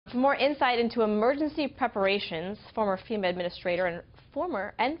For more insight into emergency preparations, former Fema administrator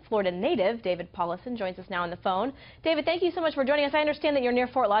and Florida native David Paulison joins us now on the phone. David, thank you so much for joining us. I understand that you're near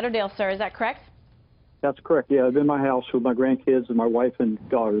Fort Lauderdale, sir. Is that correct? That's correct. Yeah, I'm in my house with my grandkids and my wife and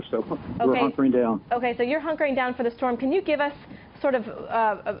daughter, so we're hunkering down. Okay, so you're hunkering down for the storm. Can you give us sort of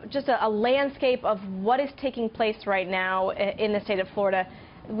just a landscape of what is taking place right now in the state of Florida?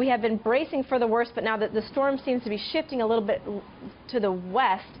 We have been bracing for the worst, but now that the storm seems to be shifting a little bit to the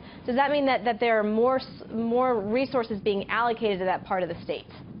west, does that mean that there are more resources being allocated to that part of the state?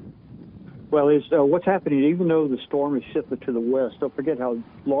 Well, what's happening, even though the storm is shifted to the west, don't forget how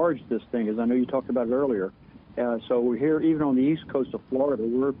large this thing is. I know you talked about it earlier. So we're here, even on the east coast of Florida,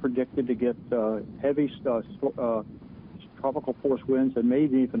 we're predicted to get heavy tropical force winds and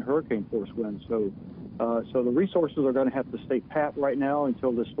maybe even hurricane force winds. So the resources are going to have to stay pat right now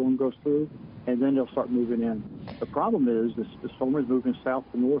until the storm goes through, and then they'll start moving in. The problem is the storm is moving south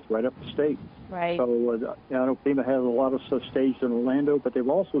to north right up the state. Right. So I know FEMA has a lot of stuff staged in Orlando, but they've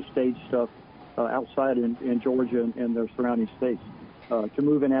also staged stuff outside in Georgia and their surrounding states to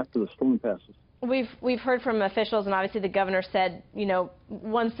move in after the storm passes. We've heard from officials, and obviously the governor said, you know,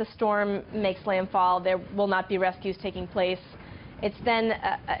 once the storm makes landfall, there will not be rescues taking place. It's then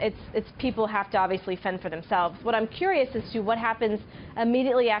it's people have to obviously fend for themselves. What I'm curious as to what happens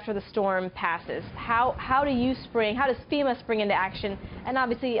immediately after the storm passes. How does FEMA spring into action, and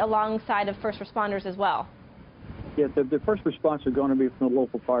obviously alongside of first responders as well? Yeah, the first response are going to be from the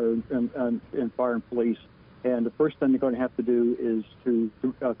local fire and fire and police. And the first thing they're going to have to do is to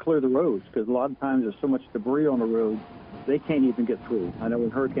clear the roads, because a lot of times there's so much debris on the road, they can't even get through. I know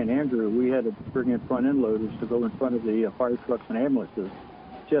in Hurricane Andrew, we had to bring in front end loaders to go in front of the fire trucks and ambulances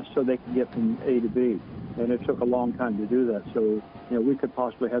just so they could get from A to B. And it took a long time to do that. So, you know, we could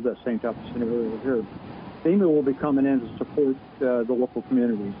possibly have that same type of scenario here. FEMA will be coming in to support the local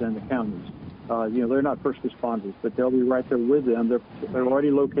communities and the counties. You know, they're not first responders, but they'll be right there with them. They're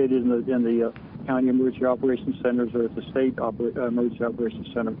already located in the county emergency operations centers or at the state emergency operations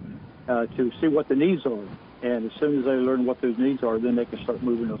center to see what the needs are. And as soon as they learn what those needs are, then they can start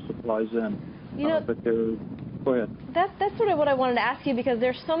moving those supplies in. You know, go ahead. That's sort of what I wanted to ask you, because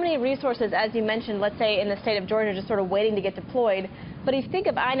there's so many resources, as you mentioned, let's say in the state of Georgia, just sort of waiting to get deployed. But if you think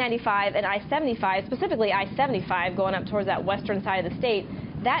of I-95 and I-75, specifically I-75 going up towards that western side of the state,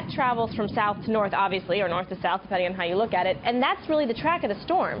 that travels from south to north, obviously, or north to south, depending on how you look at it. And that's really the track of the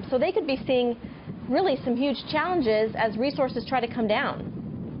storm. So they could be seeing really some huge challenges as resources try to come down.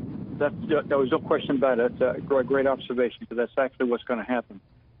 There was no question about it. Great observation, because that's actually what's going to happen.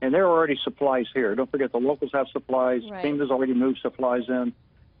 And there are already supplies here. Don't forget, the locals have supplies. Right. FEMA's already moved supplies in.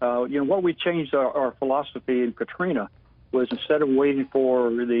 You know, what we changed our philosophy in Katrina was, instead of waiting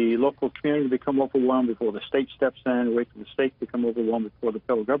for the local community to become overwhelmed before the state steps in, or wait for the state to become overwhelmed before the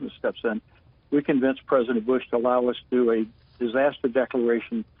federal government steps in, we convinced President Bush to allow us to do a disaster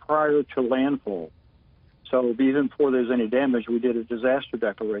declaration prior to landfall. So even before there's any damage, we did a disaster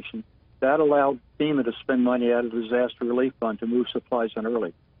declaration. That allowed FEMA to spend money out of the disaster relief fund to move supplies in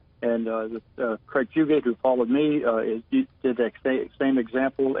early. And Craig Fugate, who followed me, did that same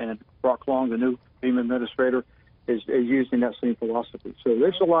example, and Brock Long, the new FEMA administrator, is using that same philosophy. So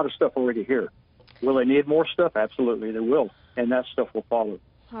there's a lot of stuff already here. Will they need more stuff? Absolutely, they will, and that stuff will follow.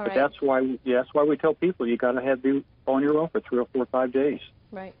 All but right. that's why we tell people you got to be on your own for 3 or 4 or 5 days.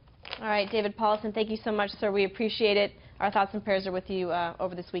 Right. All right, David Paulison, thank you so much, sir. We appreciate it. Our thoughts and prayers are with you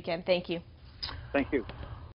over this weekend. Thank you. Thank you.